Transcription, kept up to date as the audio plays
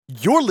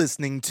You're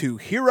listening to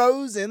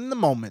Heroes in the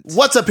Moment.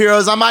 What's up,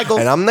 heroes? I'm Michael.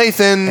 And I'm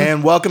Nathan.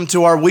 And welcome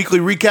to our weekly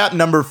recap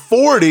number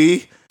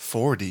 40.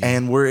 40.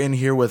 And we're in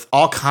here with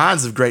all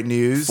kinds of great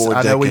news. 4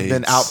 I know we've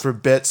been decades. out for a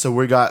bit, so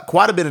we got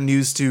quite a bit of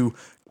news to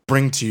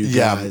bring to you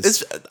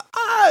guys.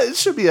 It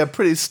should be a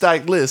pretty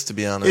stacked list, to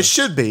be honest. It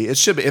should be.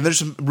 And there's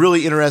some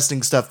really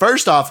interesting stuff.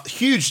 First off,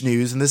 huge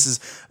news, and this is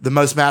the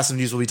most massive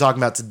news we'll be talking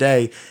about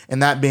today,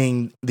 and that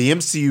being the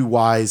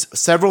MCU-wise,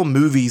 several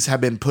movies have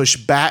been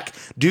pushed back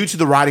due to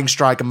the writing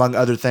strike, among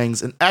other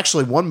things. And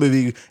actually, one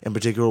movie in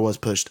particular was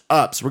pushed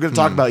up. So we're going to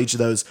talk about each of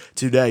those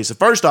today. So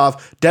first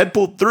off,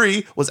 Deadpool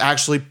 3 was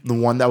actually the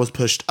one that was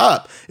pushed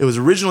up. It was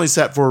originally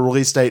set for a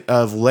release date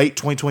of late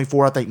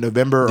 2024, I think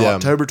November or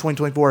October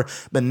 2024,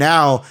 but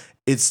now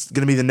it's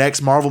going to be the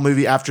next Marvel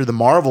movie after the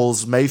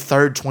Marvels. May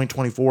 3rd,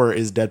 2024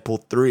 is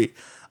Deadpool 3.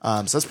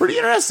 So that's pretty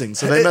interesting.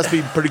 So they must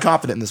be pretty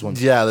confident in this one.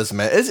 Yeah, listen,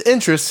 man. It's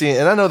interesting,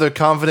 and I know they're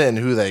confident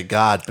in who they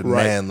got, but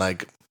Right. man,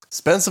 like,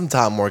 spend some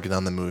time working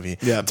on the movie.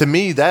 Yeah. To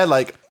me, that,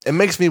 like, it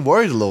makes me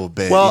worried a little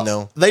bit, Well, you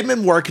know? they've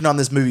been working on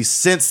this movie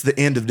since the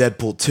end of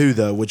Deadpool 2,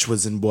 though, which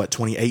was in,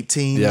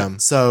 2018? Yeah.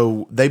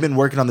 So they've been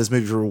working on this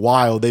movie for a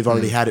while. They've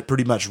already had it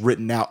pretty much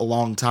written out a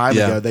long time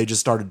Yeah. ago. They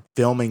just started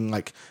filming,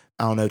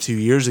 2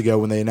 years ago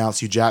when they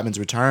announced Hugh Jackman's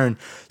return.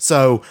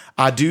 So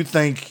I do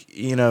think,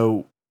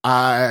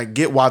 I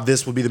get why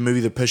this will be the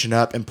movie they're pushing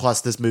up, and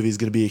plus this movie is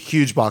going to be a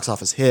huge box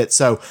office hit.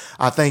 So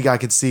I think I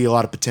could see a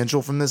lot of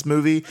potential from this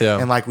movie. Yeah.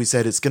 And like we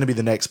said, it's going to be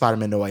the next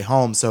Spider-Man No Way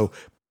Home. So,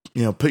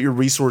 put your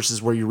resources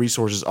where your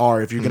resources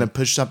are. If you're going to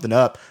push something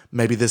up,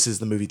 maybe this is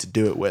the movie to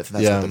do it with. And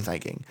that's what they're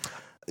thinking.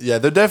 Yeah,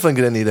 they're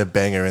definitely going to need a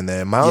banger in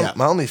there. Yeah.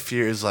 My only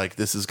fear is,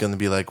 this is going to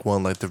be,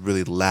 one, the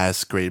really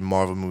last great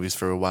Marvel movies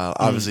for a while.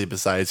 Obviously,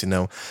 besides,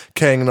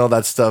 Kang and all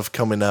that stuff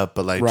coming up,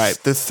 but, Right.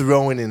 they're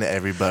throwing in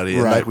everybody.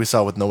 And Right. like we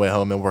saw with No Way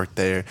Home, it worked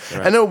there.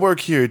 Right. I know it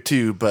worked here,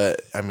 too,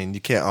 but, I mean, you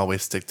can't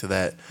always stick to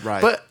that.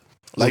 Right. But,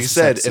 like We'll you just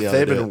have said, to see if how they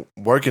they've do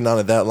been working on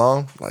it that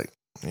long,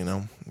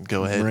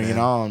 go ahead, Bring man.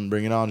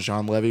 it on,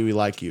 Sean Levy. We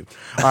like you.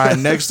 All right,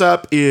 next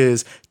up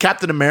is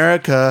Captain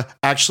America.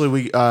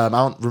 Actually, I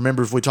don't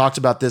remember if we talked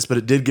about this, but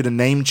it did get a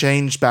name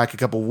change back a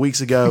couple of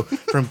weeks ago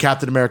from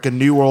Captain America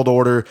New World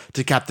Order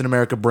to Captain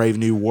America Brave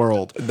New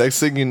World. Next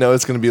thing you know,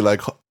 it's going to be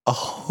a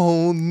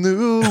whole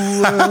new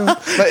world.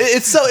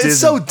 It's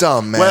so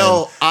dumb, man.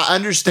 Well, I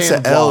understand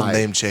it's an L why.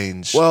 name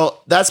change.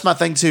 Well, that's my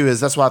thing too.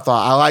 That's why I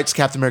thought I liked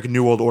Captain America: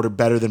 New World Order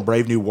better than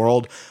Brave New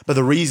World. But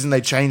the reason they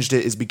changed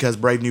it is because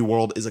Brave New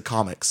World is a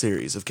comic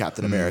series of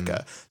Captain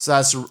America. So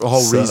that's the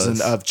whole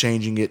reason of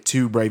changing it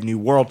to Brave New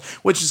World.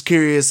 Which is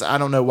curious. I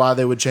don't know why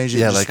they would change it.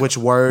 Yeah, Just switch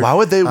word. Why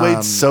would they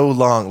wait so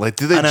long? Did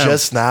they I know.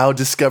 just now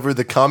discover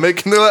the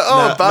comic? And they're like,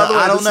 oh, by the way,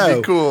 I don't this know.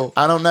 would be cool.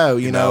 I don't know.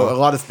 You know, know? a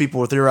lot of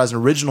people were theorizing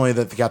originally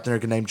that the Captain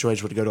America name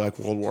choice would go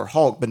to World War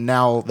Hulk, but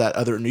now that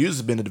other news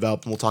has been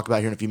developed, and we'll talk about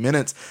here in a few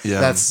minutes,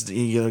 that's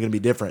going to be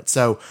different.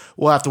 So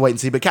we'll have to wait and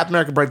see. But Captain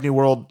America: Brave New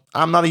World,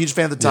 I'm not a huge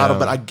fan of the title,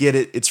 but I get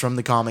it. It's from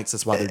the comics.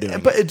 That's why they're doing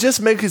it. But it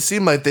just makes it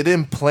seem like they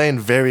didn't plan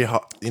very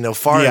hard,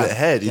 far Yeah.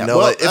 ahead. You Yeah. know,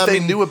 Well, if they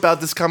knew about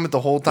this comic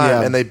the whole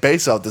time and they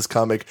base off this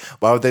comic,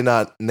 why would they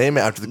not name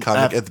it after the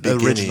comic at the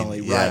beginning?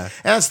 Originally, right? And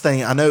that's the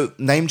thing. I know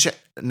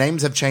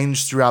names have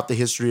changed throughout the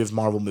history of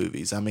Marvel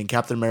movies. I mean,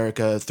 Captain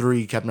America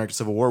 3, Captain America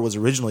Civil War was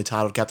originally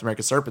titled Captain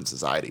America Serpent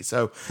Society.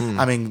 So,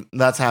 I mean,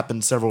 that's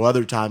happened several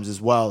other times as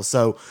well.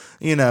 So,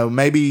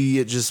 maybe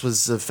it just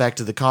was the effect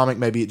of the comic.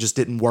 Maybe it just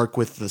didn't work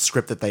with the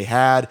script that they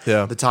had,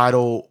 the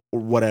title, or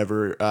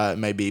whatever it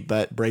may be.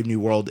 But Brave New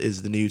World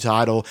is the new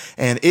title.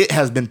 And it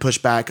has been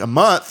pushed back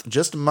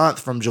just a month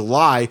from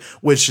July,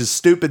 which is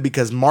stupid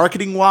because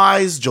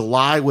marketing-wise,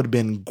 July would have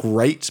been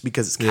great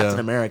because it's Captain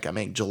America. I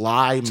mean,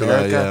 July,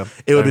 America,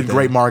 it would have been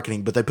great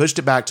marketing. But they pushed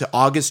it back to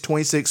August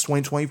 26,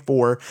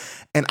 2024.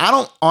 And I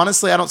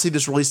don't see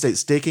this release date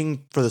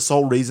sticking for the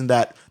sole reason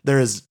that there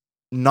is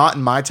not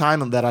in my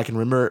time that I can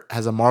remember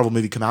has a Marvel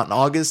movie come out in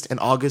August, and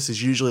August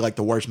is usually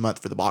the worst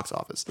month for the box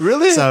office.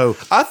 Really? So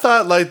I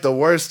thought the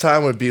worst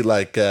time would be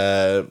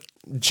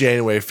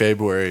January,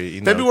 February.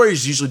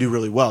 February's usually do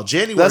really well.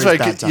 January That's right.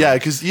 bad time. Yeah,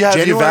 because you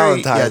have your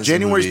Valentine's. Yeah,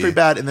 January's movie. pretty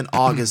bad, and then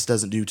August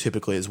doesn't do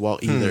typically as well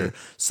either.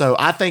 So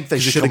I think they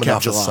should have coming kept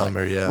off of July.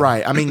 summer, yeah.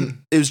 Right. I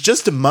mean, it was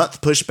just a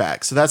month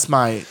pushback. So that's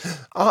my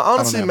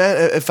Honestly,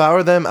 man, if I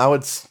were them, I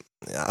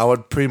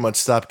would pretty much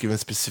stop giving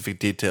specific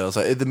details.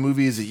 If the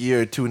movie is a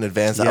year or two in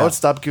advance, I would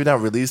stop giving out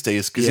release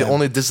dates because you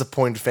only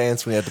disappoint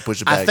fans when you have to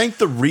push it back. I think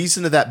the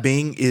reason of that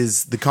being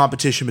is the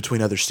competition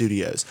between other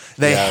studios.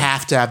 They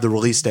have to have the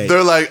release date.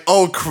 They're like,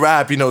 oh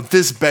crap,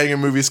 this banger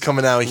movie's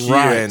coming out here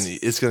Right. and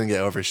it's going to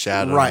get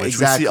overshadowed. Right, which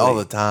exactly. we see all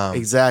the time.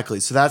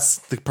 Exactly. So that's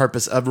the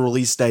purpose of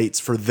release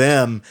dates for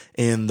them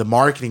in the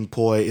marketing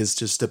ploy is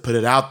just to put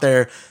it out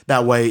there.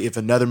 That way, if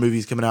another movie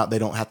is coming out, they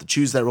don't have to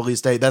choose that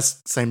release date. That's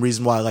the same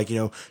reason why,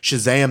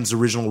 Shazam's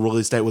original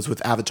release date was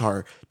with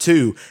Avatar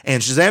 2.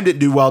 And Shazam didn't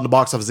do well in the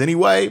box office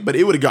anyway, but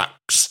it would have got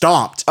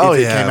stomped if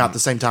it came out the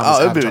same time as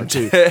Avatar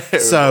 2.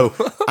 So,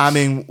 I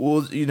mean,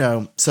 well,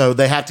 so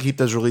they have to keep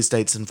those release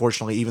dates,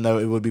 unfortunately, even though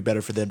it would be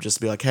better for them just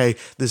to be like, hey,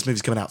 this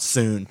movie's coming out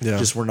soon. Yeah.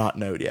 Just we're not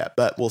known yet,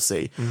 but we'll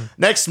see.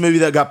 Next movie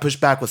that got pushed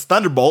back was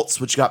Thunderbolts,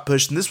 which got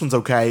pushed, and this one's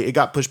okay. It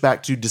got pushed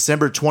back to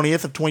December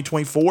 20th of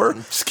 2024.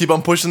 Just keep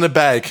on pushing it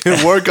back.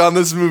 Work on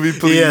this movie,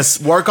 please.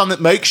 Yes, work on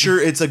it. Make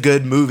sure it's a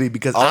good movie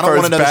because I don't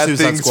want another bad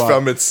Suicide things Squad.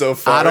 from it so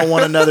far. I don't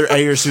want another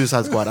Ayer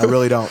Suicide Squad. I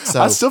really don't.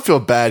 So I still feel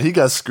bad. He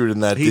got screwed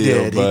in that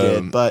deal. He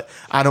did. But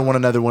I don't want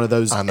another one of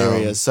those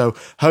areas. So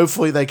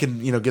hopefully they can,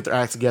 get their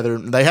act together.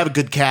 They have a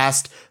good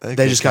cast.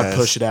 They just got to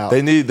push it out.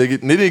 They need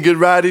good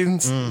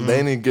writings.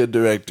 They need good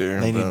director.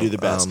 They need to do the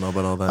best. I don't know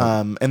about all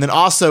that. And then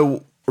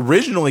also,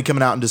 originally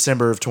coming out in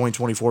December of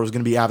 2024 was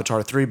going to be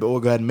Avatar 3, but we'll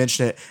go ahead and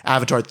mention it.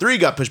 Avatar 3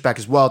 got pushed back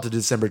as well to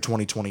December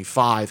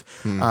 2025,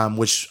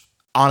 which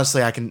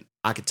honestly I could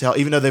tell,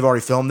 even though they've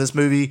already filmed this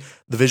movie,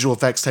 the visual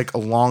effects take a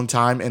long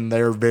time and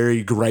they're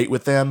very great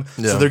with them.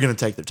 So they're going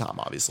to take their time,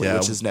 obviously,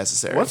 which is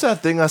necessary. What's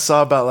that thing I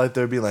saw about like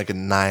there being like a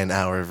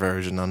 9-hour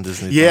version on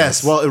Disney+?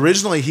 Yes. Well,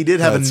 originally he did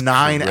have a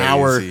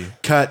 9-hour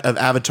cut of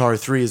Avatar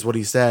 3 is what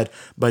he said,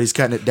 but he's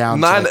cutting it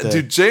down.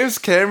 Dude, James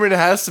Cameron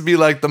has to be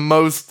like the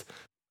most,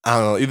 I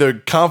don't know, either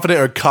confident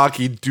or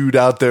cocky dude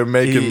out there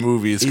making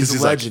movies. He's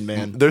a legend, like,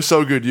 man. They're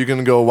so good. You're going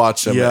to go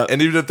watch them. Yep.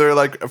 And even if they're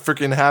like a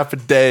freaking half a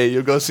day,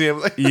 you'll go see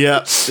them.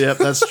 Yep,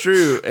 that's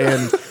true.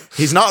 And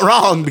he's not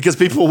wrong because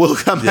people will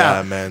come out.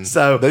 Yeah, man.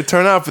 So they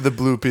turn out for the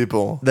blue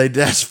people.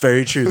 That's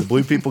very true. The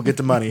blue people get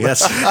the money.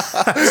 Yes.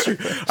 That's true.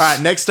 All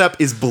right, next up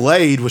is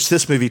Blade, which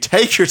this movie,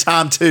 take your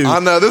time too. I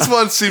know. This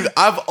one seemed,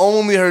 I've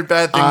only heard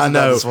bad things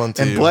about this one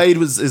too. And Blade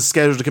is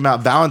scheduled to come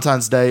out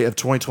Valentine's Day of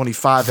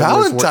 2025.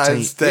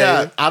 Valentine's Day?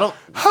 Yeah,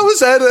 how is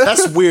that?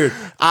 That's weird.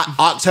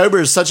 October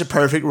is such a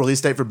perfect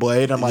release date for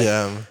Blade. I'm like,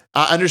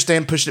 I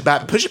understand pushing it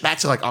back. Push it back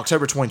to like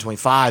October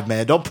 2025,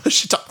 man. Don't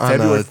push it to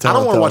February. I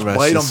don't want to watch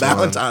Blade on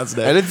Valentine's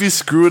Day. And if you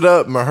screw it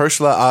up,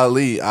 Mahershala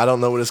Ali, I don't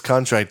know what his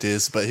contract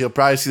is, but he'll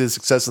probably see the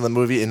success in the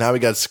movie, and now he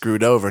got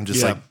screwed over and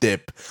just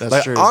dip.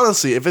 That's true.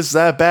 Honestly, if it's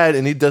that bad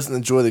and he doesn't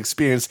enjoy the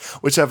experience,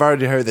 which I've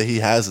already heard that he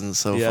hasn't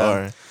so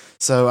far.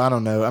 So I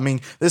don't know. I mean,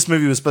 this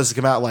movie was supposed to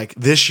come out like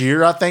this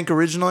year, I think,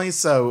 originally.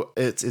 So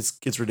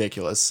it's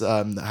ridiculous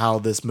how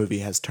this movie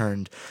has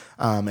turned,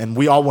 and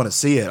we all want to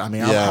see it. I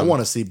mean, I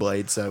want to see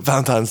Blade. So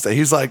Valentine's Day,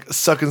 he's like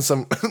sucking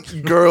some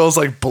girls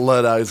like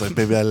blood out. He's like,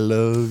 "Baby, I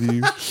love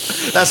you."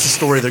 That's the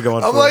story they're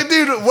going for. I'm like,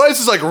 dude, what is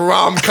this like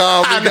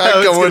rom-com we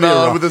got going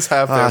on with this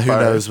half vampire?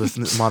 Who knows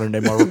with modern day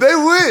Marvel? They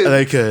would.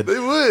 They could. They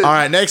would. All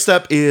right, next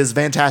up is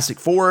Fantastic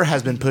Four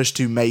has been pushed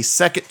to May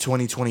 2nd,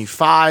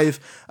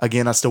 2025.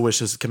 Again, I still wish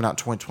this was coming out in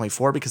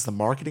 2024 because the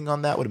marketing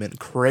on that would have been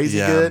crazy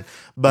good.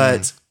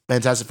 But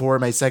Fantastic Four,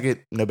 May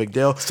 2nd, no big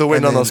deal. Still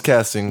waiting on those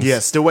castings. Yeah,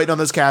 still waiting on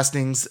those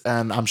castings.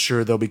 And I'm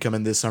sure they'll be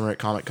coming this summer at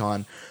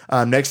Comic-Con.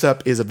 Next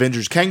up is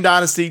Avengers Kang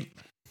Dynasty.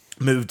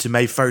 Moved to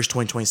May 1st,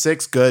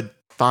 2026. Good.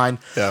 Fine.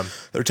 Yeah.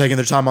 They're taking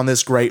their time on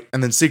this. Great.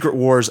 And then Secret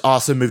Wars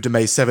also moved to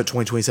May 7th,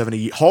 2027,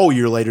 a whole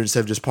year later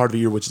instead of just part of a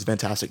year, which is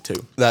fantastic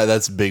too.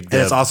 That's big.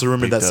 And it's also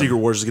rumored that Secret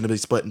Wars is going to be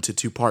split into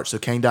 2 parts. So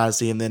Kang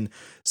Dynasty and then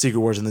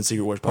Secret Wars and then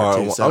Secret Wars Part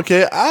 2. So.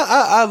 Okay.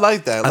 I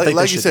like that.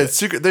 Like you said,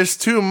 there's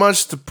too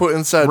much to put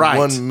inside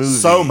one movie.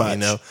 So much.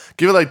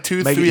 Give it like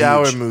 2-3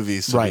 hour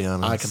movies, to be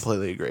honest. I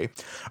completely agree.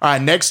 All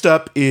right. Next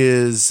up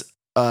is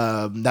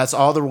that's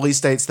all the release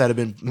dates that have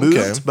been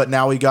moved, but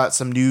now we got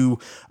some new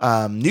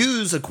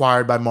news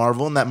acquired by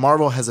Marvel, and that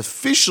Marvel has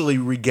officially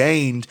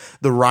regained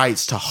the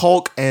rights to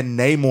Hulk and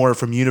Namor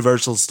from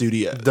Universal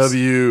Studios.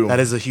 That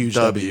is a huge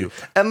W.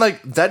 And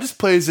like that just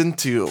plays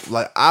into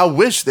like I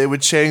wish they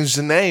would change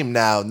the name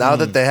now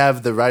that they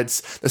have the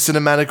rights, the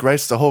cinematic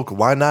rights to Hulk.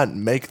 Why not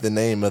make the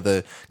name of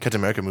the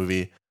Captain America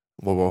movie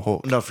World War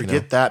Hulk? No,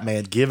 forget that,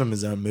 man. Give him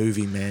his own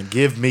movie, man.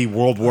 Give me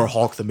World War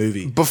Hulk the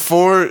movie.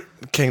 Before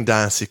King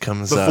Dynasty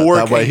comes out. Before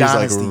that King way he's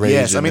Dynasty, like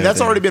yes. I mean, that's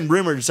everything. already been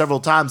rumored several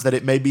times that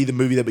it may be the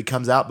movie that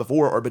comes out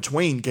before or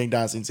between King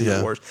Dynasty and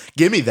Secret Wars.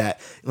 Give me that.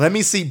 Let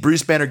me see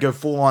Bruce Banner go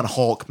full on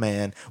Hulk,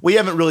 man. We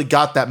haven't really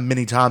got that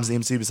many times in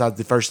the MCU besides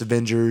the first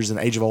Avengers and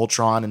Age of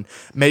Ultron and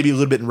maybe a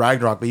little bit in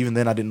Ragnarok, but even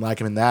then I didn't like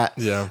him in that.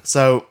 Yeah.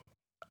 So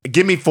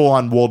give me full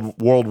on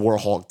World War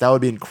Hulk. That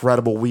would be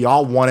incredible. We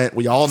all want it.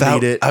 We all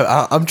need it.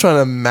 I'm trying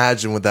to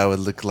imagine what that would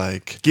look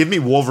like. Give me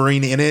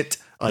Wolverine in it.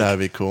 Like, that'd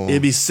be cool.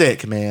 It'd be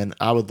sick, man.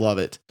 I would love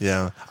it.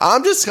 Yeah.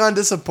 I'm just kind of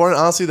disappointed,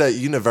 honestly, that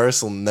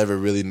Universal never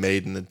really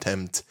made an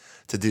attempt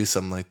to do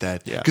something like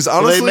that. Yeah. Because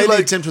honestly, they made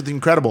an attempt with the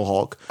Incredible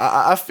Hulk.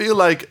 I feel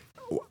like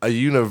a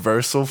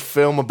Universal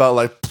film about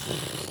like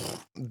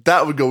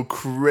that would go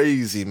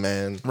crazy,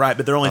 man. Right,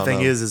 but their only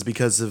thing is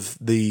because of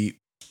the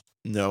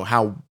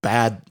how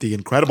bad the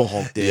Incredible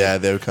Hulk did. Yeah,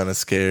 they were kind of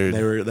scared.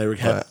 They were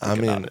But, I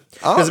mean,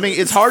 because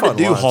it's hard to fun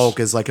do watch. Hulk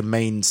as like a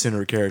main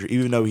center character,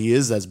 even though he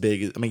is as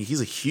big. I mean,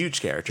 he's a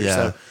huge character. Yeah.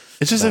 So,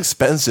 It's just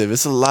expensive.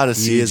 It's a lot of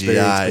He is very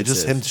CGI. expensive.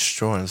 Just him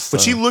destroying stuff.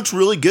 but he looked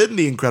really good in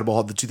the Incredible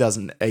Hulk, the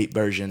 2008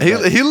 version. he,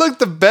 But- he looked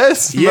the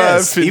best. in my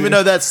yes, opinion. even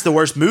though that's the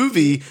worst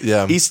movie,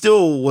 Yeah. he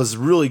still was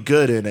really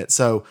good in it.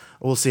 So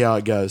we'll see how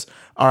it goes.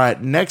 All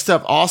right, next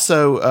up,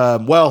 also,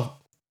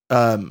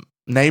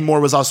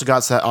 Namor was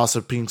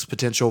also Pink's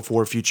potential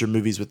for future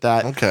movies with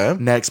that. Okay.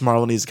 Next,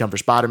 Marvel needs to come for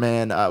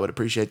Spider-Man. I would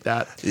appreciate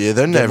that. Yeah, they're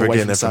Get him never away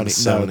getting it from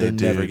Sony. No, they're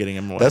dude. never getting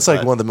him away. That's like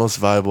but- one of the most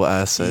valuable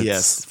assets.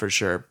 Yes, for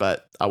sure.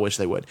 But I wish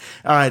they would.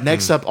 All right,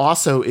 next up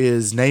also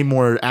is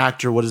Namor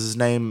actor. What is his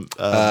name?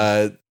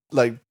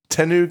 Like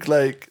Tenuk,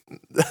 like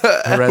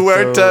Huerta,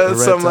 Huerta,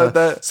 something like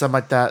that. Something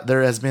like that.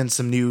 There has been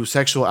some new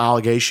sexual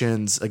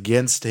allegations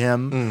against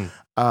him.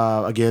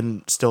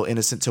 Again, still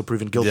innocent till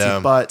proven guilty. Yeah.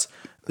 But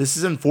this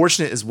is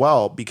unfortunate as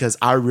well because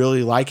I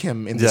really like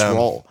him in this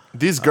role.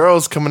 These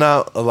girls coming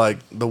out of like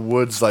the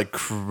woods like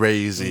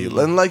crazy,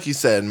 and like you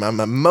said,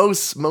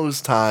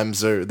 most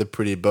times they're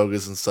pretty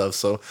bogus and stuff.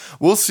 So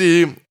we'll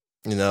see.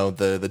 You know,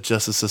 the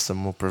justice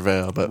system will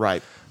prevail, but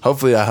Right.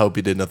 hopefully, I hope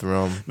he did nothing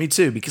wrong. Me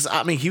too, because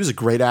I mean he was a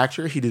great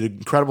actor. He did an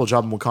incredible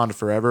job in Wakanda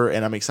Forever,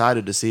 and I'm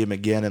excited to see him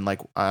again. And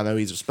like I know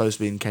he's supposed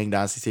to be in Kang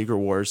Dynasty Secret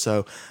Wars,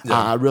 so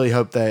I really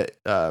hope that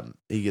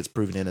he gets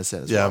proven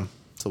innocent as well.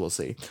 So we'll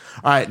see.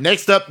 All right,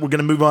 next up, we're going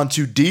to move on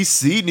to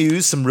DC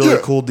news. Some really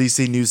cool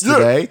DC news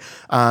today.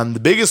 The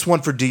biggest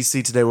one for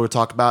DC today we're going to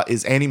talk about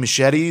is Andy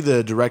Muschietti,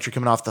 the director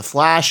coming off The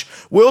Flash,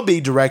 will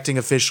be directing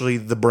officially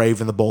the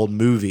Brave and the Bold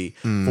movie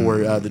for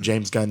the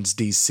James Gunn's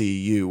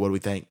DCU. What do we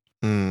think?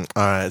 All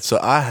right, so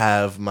I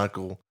have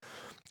Michael.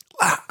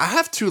 I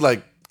have two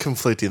like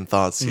conflicting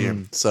thoughts here.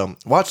 So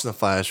watching The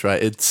Flash,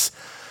 right? It's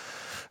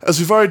as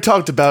we've already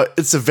talked about.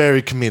 It's a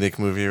very comedic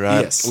movie,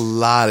 right? Yes. A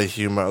lot of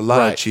humor, a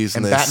lot of cheese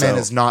in and there. Batman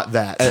so- is not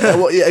that.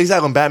 well, yeah,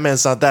 exactly. And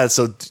Batman's not that.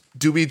 So,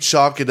 do we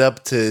chalk it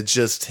up to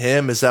just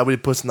him? Is that what he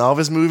puts in all of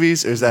his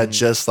movies, or is that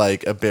just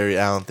like a Barry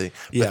Allen thing?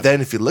 Yeah. But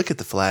then, if you look at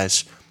the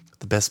Flash,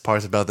 the best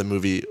parts about the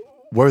movie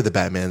were the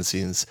Batman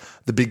scenes,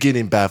 the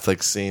beginning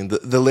Batfleck scene,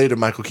 the later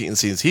Michael Keaton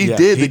scenes. He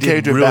did the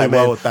character really Batman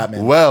well with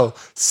Batman. Well,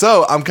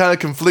 so I'm kind of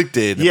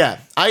conflicted. Yeah,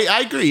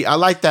 I agree. I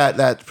like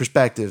that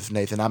perspective,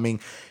 Nathan. I mean,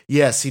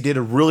 yes, he did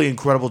a really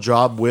incredible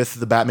job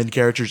with the Batman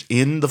characters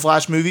in the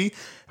Flash movie,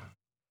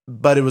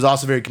 but it was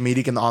also very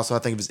comedic, and also I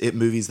think it was It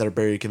movies that are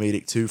very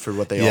comedic too for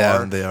what they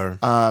are. they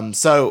are.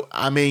 So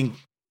I mean,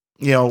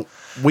 you know,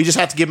 we just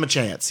have to give him a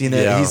chance. You know,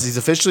 Yeah. he's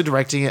officially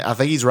directing it. I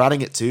think he's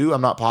writing it too.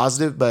 I'm not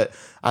positive, but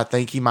I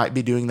think he might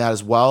be doing that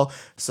as well.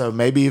 So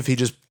maybe if he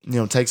just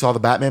takes all the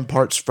Batman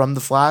parts from the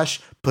Flash,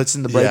 puts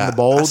in the Brave and the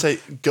Bold. I say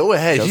go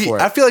ahead. Go for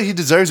it. I feel like he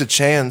deserves a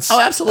chance. Oh,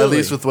 absolutely. At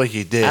least with what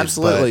he did.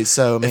 Absolutely. But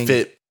So I mean, if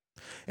it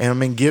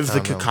give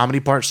the comedy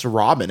parts to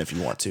Robin if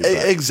you want to. but-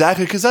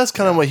 Exactly, because that's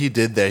kind of what he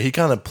did there. He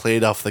kind of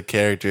played off the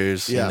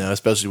characters, Yeah.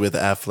 especially with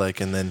Affleck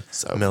and then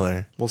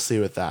Miller. We'll see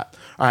with that.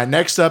 All right,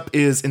 next up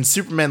is in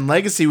Superman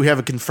Legacy, we have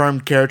a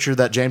confirmed character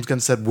that James Gunn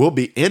said will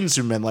be in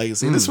Superman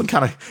Legacy. This one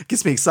kind of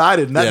gets me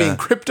excited, and that being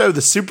Crypto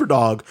the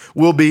Superdog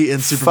will be in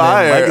Superman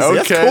Fire.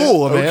 Legacy. Okay. That's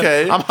cool, man.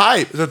 Okay. I'm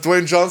hyped. Is that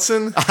Dwayne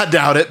Johnson? I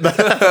doubt it,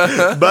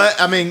 but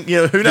I mean,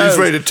 who knows? He's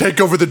ready to take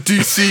over the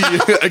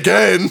DC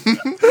again.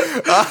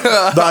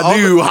 The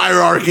new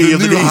hierarchy of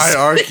the new DC.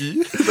 hierarchy.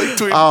 Like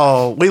Dwayne-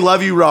 Oh, we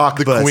love you, Rock.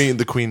 the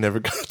but queen never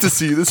got to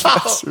see this Oh,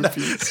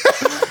 masterpiece.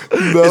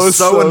 it's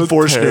so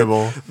unfortunate.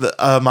 Terrible.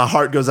 My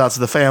heart goes out to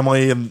the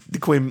family and the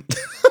Queen.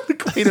 The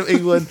Queen of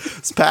England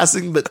is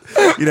passing, but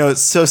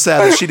it's so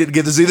sad that she didn't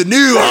get to see the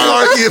new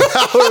hierarchy of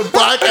power of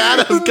Black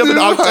Adam coming in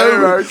October.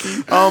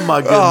 Hierarchy. Oh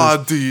my goodness!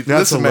 Oh, dude.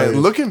 That's Listen, man.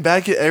 hilarious. Looking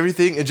back at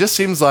everything, it just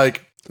seems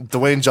like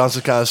Dwayne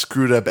Johnson kind of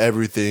screwed up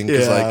everything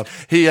because Yeah.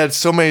 he had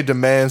so many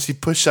demands. He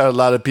pushed out a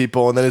lot of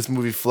people, and then his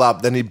movie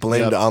flopped. Then he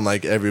blamed it on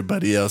like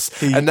everybody else,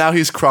 and now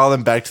he's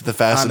crawling back to the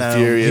Fast and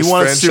Furious. He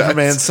wanted franchise.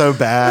 Superman so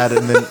bad,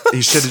 and then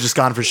he should have just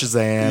gone for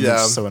Shazam. Yeah,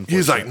 It's so unfortunate.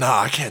 he's like,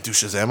 "Nah, I can't do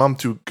Shazam. I'm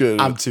too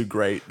good." I'm too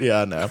great.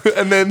 Yeah, I know.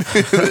 and then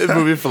the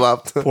movie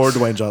flopped. Poor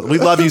Dwayne Johnson. We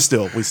love you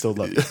still. We still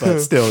love you.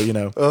 But still,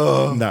 no.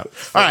 All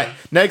right.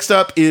 Next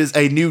up is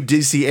a new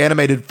DC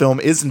animated film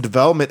is in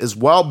development as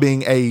well,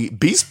 being a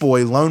Beast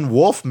Boy Lone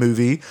Wolf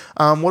movie.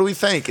 What do we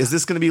think? Is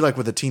this going to be like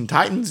with the Teen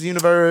Titans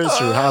universe,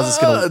 or how is this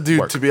going to Dude,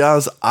 work? to be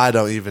honest, I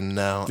don't even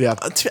know. Yeah.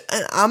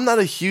 I'm not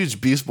a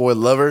huge Beast Boy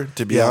lover,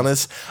 to be Yeah.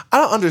 honest. I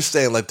don't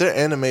understand. Like, their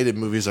animated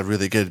movies are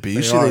really good, but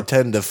usually are. they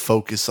tend to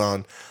focus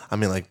on,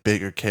 like,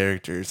 bigger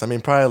characters. I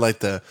mean, probably like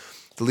the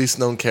least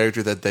known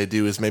character that they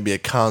do is maybe a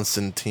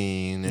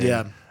Constantine. And,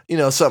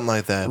 Yeah. something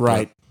like that. But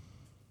Right.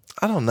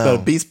 I don't know.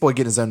 But Beast Boy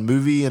getting his own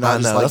movie, and I I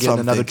just know, like that's getting what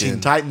I'm another thinking.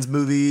 Teen Titans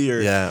movie,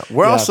 or yeah,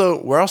 we're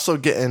also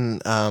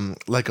getting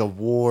like a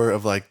war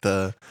of like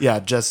the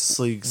Justice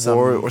League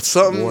war or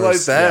something wars,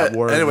 like that.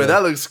 War of Anyway, the-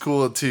 that looks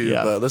cool too.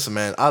 Yeah. But listen,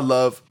 man, I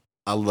love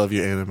I love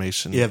your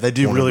animation. Yeah, they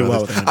do Warner really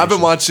well Brothers. with I've been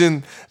animation.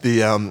 watching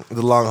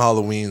the Long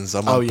Halloweens.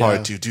 I'm on yeah.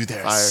 part 2. Dude,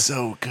 they're Fire.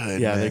 so good.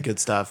 Yeah, man. they're good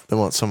stuff. They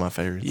want some of my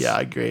favorites. Yeah,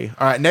 I agree.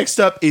 All right, next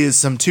up is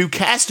some 2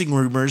 casting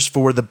rumors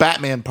for the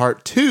Batman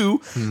Part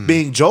 2,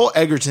 being Joel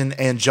Egerton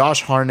and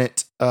Josh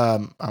Hartnett,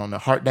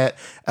 Hartnett,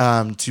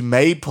 to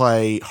may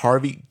play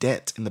Harvey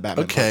Dent in the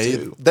Batman Part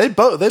 2. They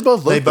both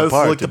look the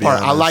part. Look the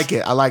part. I like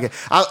it.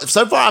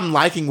 So far, I'm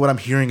liking what I'm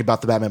hearing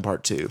about the Batman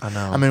Part 2. I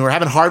know. I mean, we're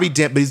having Harvey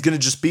Dent, but he's going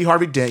to just be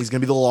Harvey Dent. He's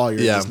going to be the lawyer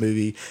in this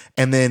movie.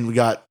 And then we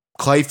got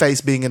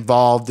Clayface being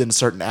involved in a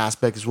certain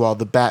aspect as well.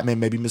 The Batman,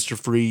 maybe Mr.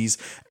 Freeze.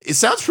 It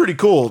sounds pretty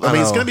cool. I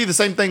mean, it's going to be the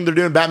same thing they're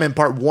doing in Batman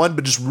Part 1,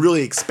 but just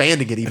really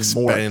expanding it even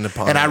more.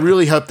 And I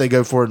really hope they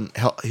go for it.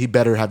 And he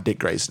better have Dick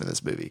Grayson in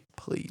this movie.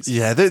 Please.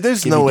 Yeah,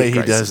 there's Give no me way Dick he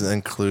Grayson. doesn't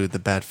include the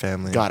Bat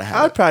Family. Gotta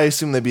have I'd it. probably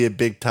assume there'd be a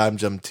big time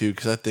jump too,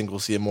 because I think we'll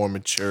see a more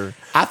mature.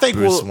 I think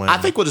Bruce Wayne.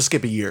 we'll just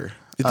skip a year.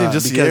 You think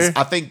just a because year?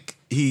 I think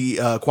he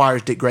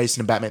acquires Dick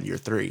Grayson in Batman year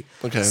 3.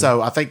 Okay.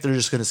 So I think they're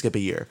just going to skip a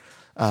year.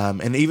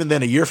 And even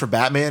then, a year for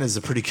Batman is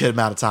a pretty good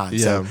amount of time.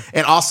 So, Yeah.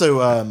 and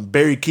also,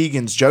 Barry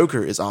Keegan's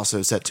Joker is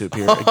also set to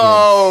appear again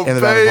Oh, in the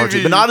Batman Part 2,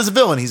 baby. but not as a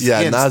villain. He's Yeah,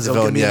 again, not as a still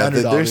gonna villain. be an Yeah,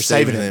 underdog. they're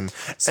saving him.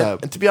 So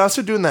And to be honest,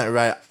 they're doing that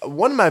right.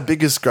 One of my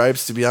biggest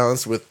gripes, to be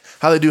honest, with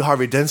how they do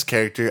Harvey Dent's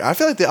character, I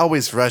feel like they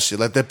always rush it.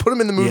 Like they put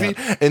him in the movie,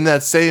 in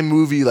that same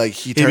movie, like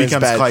he turns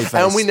becomes bad,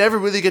 Clayface. and we never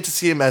really get to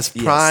see him as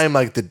prime,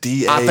 like the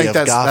DA. I think of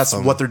that's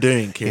Gotham. what they're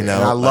doing, Kieran. You know,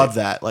 and I love like,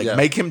 that. Like, yeah.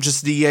 make him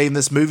just DA in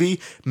this movie.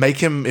 Make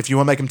him, if you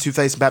want to make him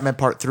Two-Face in Batman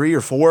Part 3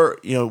 or 4,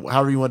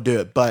 however you want to do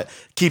it. But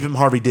keep him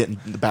Harvey Dent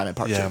in the Batman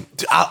Part 2. Yeah,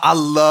 dude, I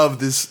love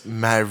this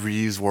Matt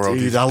Reeves world.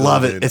 Dude, he's I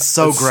love building. it. It's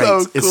so great.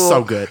 It's cool.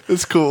 so good.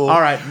 It's cool. All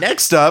right,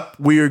 next up,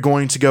 we are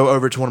going to go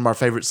over to one of our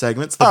favorite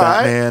segments, the All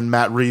right. Batman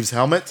Matt Reeves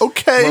helmet.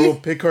 Okay. Where we'll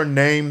pick our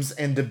names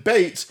and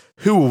debate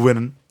who will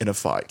win in a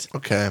fight.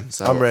 Okay,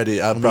 So, I'm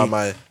ready. I let brought me-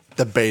 my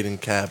debating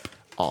cap.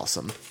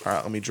 Awesome. All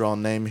right, let me draw a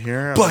name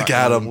here. Black I'm not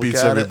gonna Adam look beats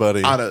at it.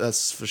 everybody. I know,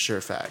 that's for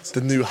sure facts.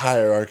 The new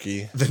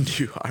hierarchy. The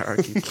new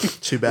hierarchy.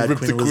 Too bad Rip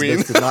Queen the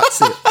Elizabeth queen. did not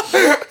see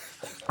it.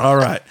 All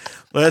right,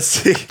 let's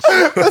see.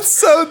 That's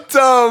so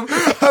dumb.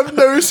 I've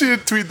never seen a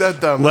tweet that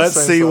dumb. Let's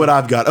see what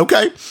I've got.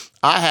 Okay,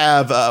 I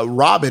have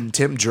Robin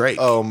Tim Drake.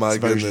 Oh my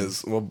version.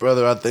 goodness. Well,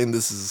 brother, I think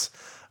this is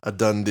a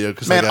done deal.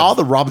 Cause Man, I all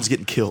got, the Robins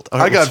getting killed.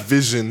 I got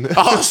Vision.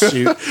 Oh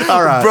shoot!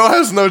 All right, Bro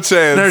has no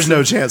chance. there's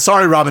no chance.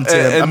 Sorry, Robin Tim.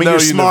 And I mean, no you're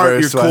smart, you're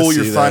universe, so I cool,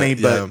 you're see funny,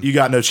 that, but yeah. you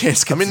got no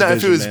chance. I mean, against now, the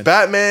if it was Vision, man.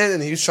 Batman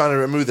and he was trying to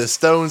remove the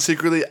stone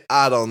secretly,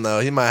 I don't know.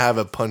 He might have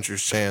a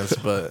puncher's chance,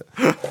 but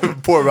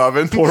poor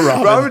Robin. Poor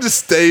Robin. Robin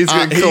just stays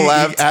getting He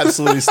collapsed.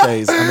 absolutely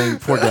stays. I mean,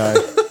 poor guy.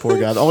 Poor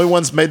guy. The only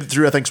one's made it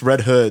through, I think, is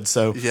Red Hood.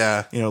 So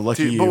Yeah,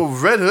 lucky Dude, you. But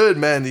Red Hood,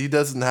 man, he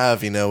doesn't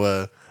have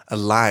a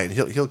line.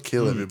 He'll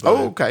kill everybody.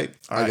 Oh, okay.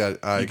 All I right.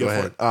 got. All right, You go go for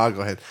ahead. it. I'll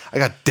go ahead. I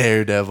got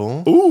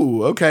Daredevil.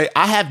 Ooh, okay.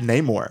 I have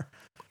Namor.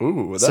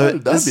 Ooh, So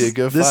that'd be a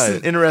good This is fight.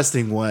 an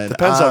interesting one.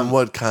 Depends on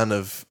what kind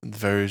of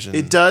version.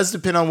 It does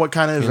depend on what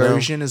kind of You know?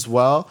 version as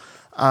well.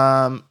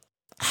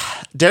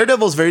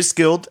 Daredevil is very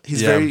skilled.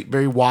 He's Yeah. very,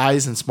 very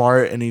wise and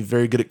smart, and he's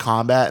very good at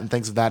combat and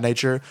things of that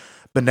nature.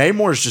 But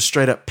Namor is just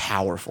straight up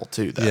powerful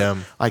too, though. Yeah.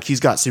 Like he's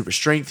got super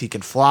strength. He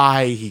can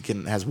fly. He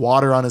has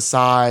water on his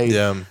side.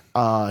 Yeah.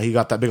 He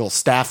got that big old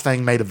staff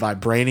thing made of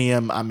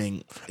vibranium. I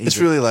mean, It's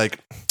really like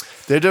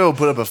Daredevil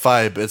put up a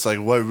fight, but it's like,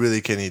 what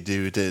really can he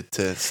do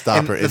to stop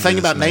and her? the thing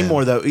about man?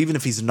 Namor, though, even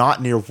if he's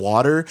not near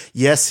water,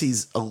 yes,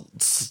 he's a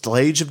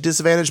stage of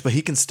disadvantage, but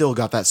he can still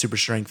got that super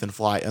strength and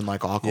fly,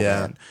 unlike Aquaman.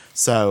 Yeah.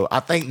 So I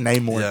think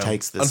Namor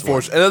takes this.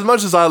 Unfortunately, and as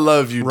much as I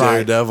love you, Right.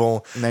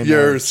 Daredevil, Namor.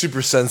 your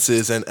super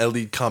senses and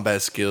elite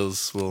combat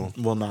skills will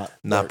Will not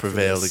not work for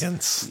prevail this.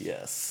 against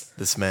Yes.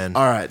 this man.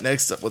 All right.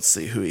 Next up, let's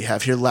see who we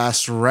have here.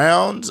 Last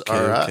round.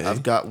 All right. okay.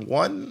 I've got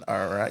one.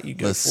 All right. You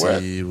go Let's for it.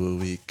 see what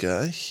we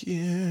got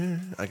here.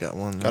 I got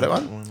one. Got it, I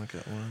one?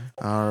 got one.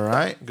 All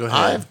right. Go ahead.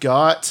 I've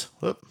got.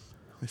 Whoop.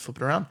 Let me flip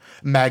it around.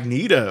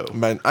 Magneto.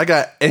 Man, I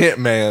got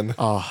Ant-Man.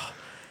 Oh,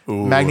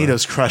 Ooh.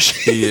 Magneto's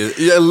crushing. He is.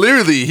 Yeah,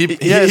 literally. He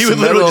he would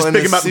literally just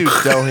pick him up. Suit,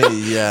 don't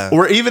he? Yeah.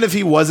 Or even if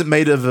he wasn't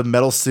made of a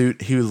metal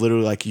suit, he would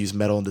literally like use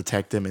metal and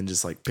detect him and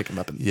just like pick him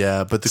up and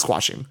Yeah, but the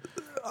squash him.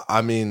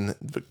 I mean,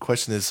 the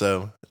question is,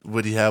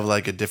 would he have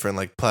like a different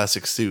like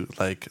plastic suit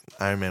like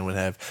Iron Man would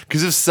have?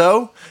 Because if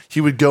so,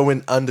 he would go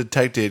in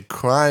undetected,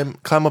 climb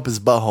up his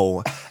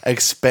butthole,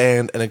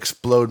 expand and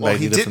explode. Well,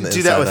 he Magneto from didn't the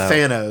do that with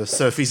inside out. Thanos.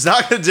 So if he's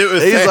not going to do it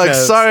with He's Thanos, like,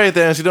 sorry,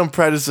 Thanos, you don't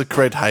practice the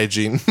correct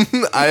hygiene.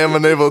 I am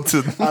unable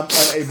to. I'm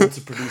unable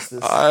to produce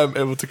this. I am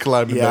able to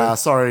climb in Yeah, there.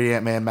 sorry,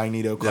 Ant-Man.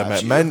 Magneto Yeah,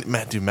 claps you.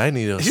 dude,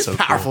 Magneto is He's so a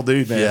powerful cool.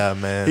 dude, man. Yeah,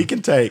 man. He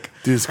can take.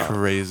 Dude's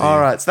crazy. All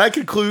right, so that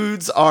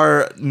concludes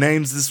our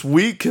names this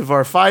week of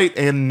our fight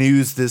and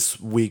news this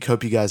week.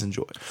 Hope you guys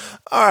enjoy.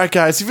 All right,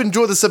 guys. If you've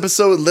enjoyed this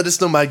episode, let us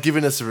know by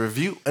giving us a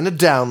review and a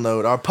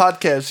download. Our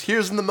podcast,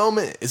 Here's in the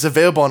Moment, is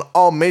available on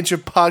all major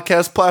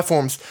podcast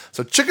platforms,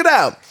 so check it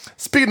out.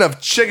 Speaking of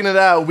checking it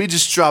out, we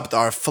just dropped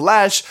our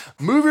Flash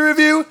movie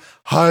review,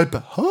 hype,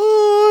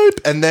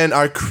 and then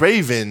our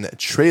Craven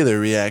trailer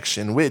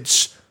reaction,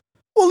 which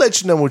we'll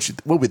let you know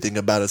what we think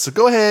about it. So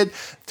go ahead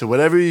to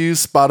whatever you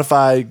use,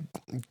 Spotify,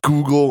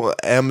 Google,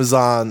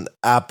 Amazon,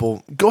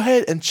 Apple. Go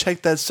ahead and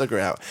check that sucker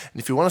out.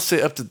 And if you want to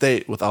stay up to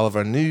date with all of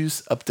our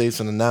news, updates,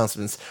 and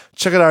announcements,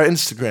 check out our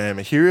Instagram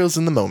at Heroes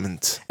in the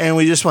Moment. And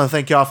we just want to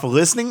thank y'all for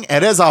listening.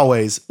 And as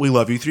always, we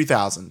love you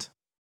 3000.